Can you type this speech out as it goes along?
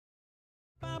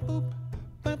The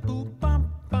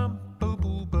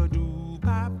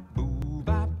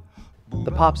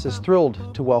Pops is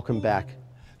thrilled to welcome back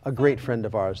a great friend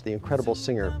of ours, the incredible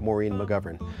singer Maureen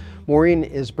McGovern. Maureen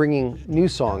is bringing new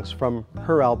songs from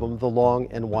her album, The Long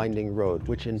and Winding Road,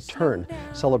 which in turn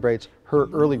celebrates her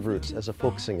early roots as a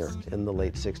folk singer in the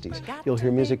late 60s. You'll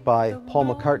hear music by Paul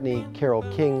McCartney, Carole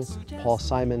King, Paul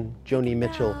Simon, Joni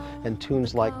Mitchell, and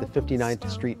tunes like the 59th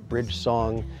Street Bridge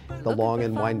song, The Long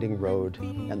and Winding Road,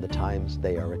 and The Times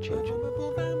They Are a-Changin.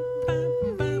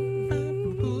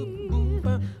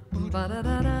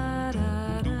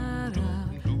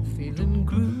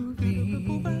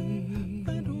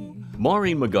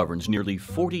 Maureen McGovern's nearly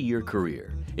 40-year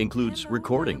career includes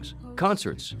recordings,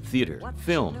 concerts, theater,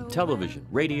 film, television,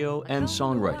 radio, and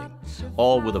songwriting,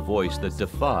 all with a voice that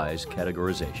defies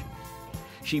categorization.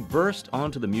 She burst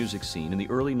onto the music scene in the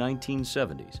early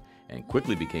 1970s and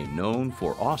quickly became known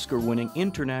for Oscar-winning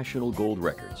international gold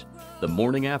records, The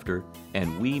Morning After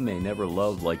and We May Never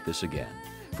Love Like This Again,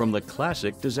 from the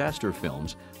classic disaster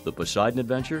films The Poseidon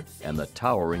Adventure and The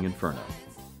Towering Inferno.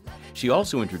 She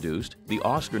also introduced the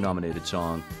Oscar-nominated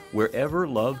song Wherever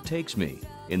Love Takes Me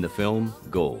in the film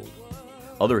Gold.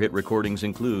 Other hit recordings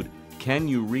include Can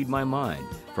You Read My Mind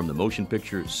from the motion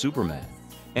picture Superman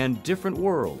and Different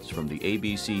Worlds from the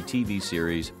ABC TV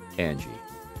series Angie.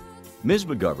 Ms.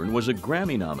 McGovern was a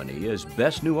Grammy nominee as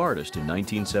Best New Artist in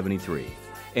 1973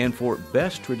 and for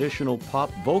Best Traditional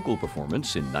Pop Vocal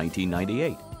Performance in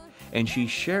 1998. And she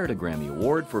shared a Grammy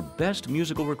Award for Best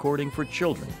Musical Recording for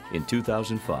Children in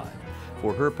 2005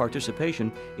 for her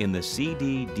participation in the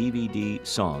CD-DVD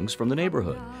Songs from the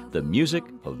Neighborhood, the music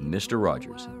of Mr.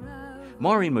 Rogers.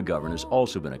 Maureen McGovern has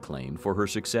also been acclaimed for her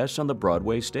success on the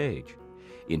Broadway stage.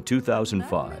 In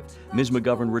 2005, Ms.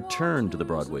 McGovern returned to the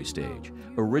Broadway stage,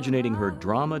 originating her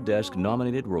Drama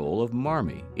Desk-nominated role of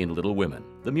Marmee in Little Women,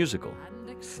 the musical.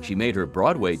 She made her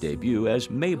Broadway debut as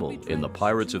Mabel in The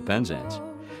Pirates of Penzance,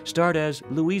 starred as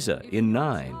Louisa in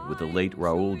Nine with the late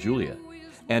Raoul Julia,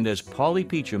 and as Polly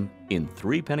Peachum in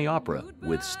Three Penny Opera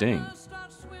with Sting.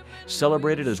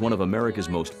 Celebrated as one of America's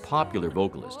most popular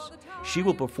vocalists, she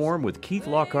will perform with Keith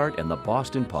Lockhart and the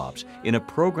Boston Pops in a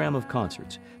program of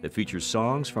concerts that features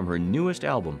songs from her newest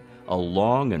album, A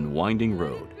Long and Winding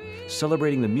Road,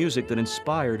 celebrating the music that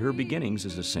inspired her beginnings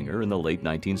as a singer in the late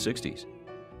 1960s.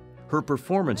 Her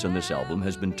performance on this album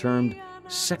has been termed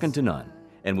second to none,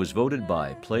 and was voted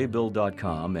by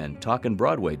Playbill.com and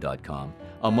TalkinBroadway.com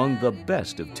among the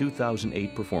best of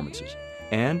 2008 performances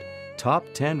and top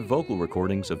 10 vocal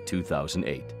recordings of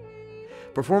 2008.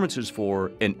 Performances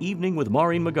for An Evening with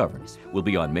Maureen McGovern will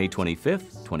be on May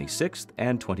 25th, 26th,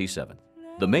 and 27th.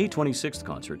 The May 26th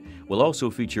concert will also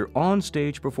feature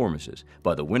on-stage performances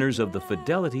by the winners of the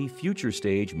Fidelity Future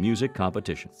Stage Music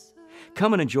Competition.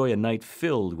 Come and enjoy a night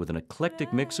filled with an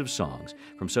eclectic mix of songs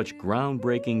from such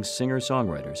groundbreaking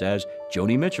singer-songwriters as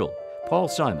Joni Mitchell, Paul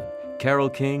Simon, Carole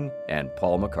King, and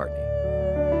Paul McCartney.